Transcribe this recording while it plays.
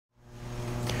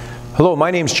Hello,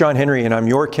 my name's John Henry and I'm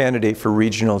your candidate for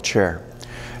regional chair.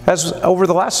 As over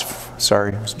the last,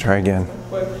 sorry, let's try again.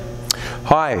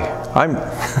 Hi, I'm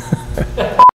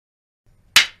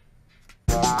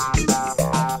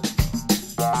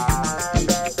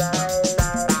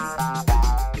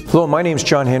Hello, my name's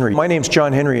John Henry. My name's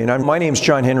John Henry and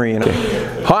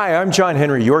Hi, I'm John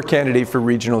Henry, your candidate for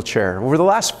regional chair. Over the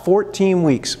last 14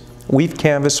 weeks, we've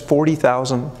canvassed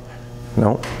 40,000.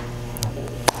 No.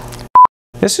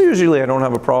 This usually I don't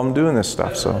have a problem doing this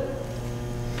stuff, so.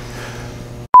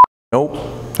 Nope.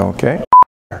 Okay.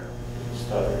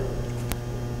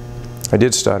 I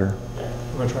did stutter.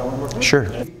 Want to try one more time? Sure.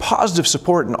 Positive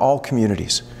support in all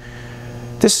communities.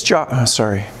 This job,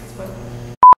 sorry.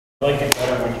 I like it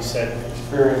better when you said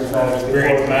Experience matters.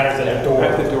 experience matters at the door.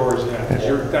 At the doors, yeah.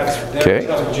 That's Okay.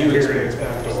 you experience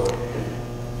at the door.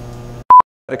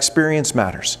 Experience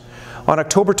matters. On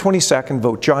October 22nd,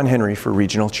 vote John Henry for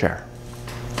regional chair.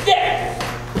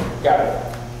 Yeah! Got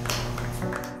it.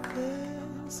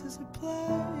 This is a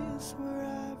place where